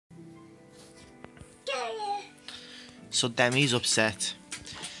So Demi's upset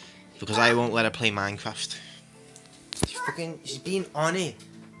because I won't let her play Minecraft. She's been on it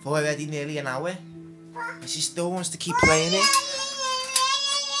for already nearly an hour and she still wants to keep playing it.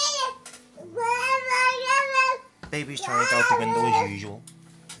 Baby's trying to get out the window as usual.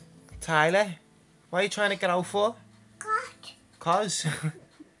 Tyler, what are you trying to get out for? Cause?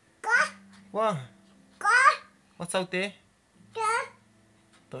 What? What's out there?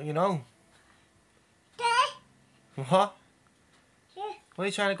 Don't you know? What? What are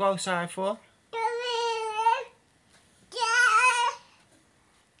you trying to go outside for?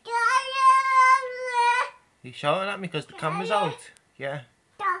 You shouting at me because the camera's out? Yeah.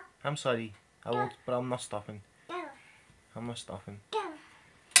 I'm sorry. I won't, but I'm not stopping. I'm not stopping.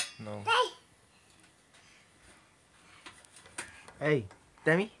 No. Hey,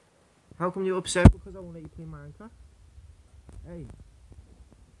 Demi, how come you're upset because I won't let you play Minecraft? Hey,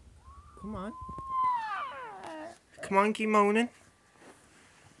 come on. Come on, keep moaning.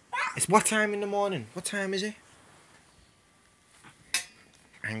 It's what time in the morning? What time is it?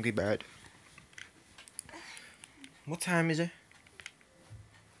 Angry bird. What time is it?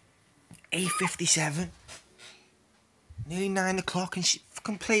 8:57. Nearly 9 o'clock and she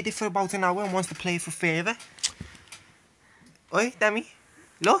fucking played it for about an hour and wants to play it for further. Oi, Demi,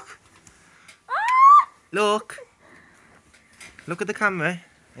 look. Look. Look at the camera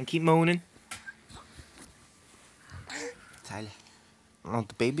and keep moaning. Tyler. Oh,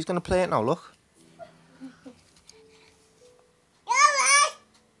 the baby's gonna play it now, look.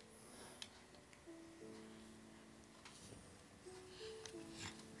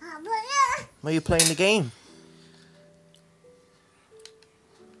 Why are you playing the game?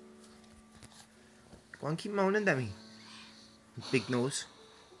 Go on, keep moaning, Demi. Big nose.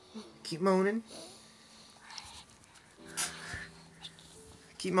 Keep moaning.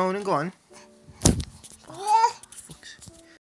 Keep moaning, go on.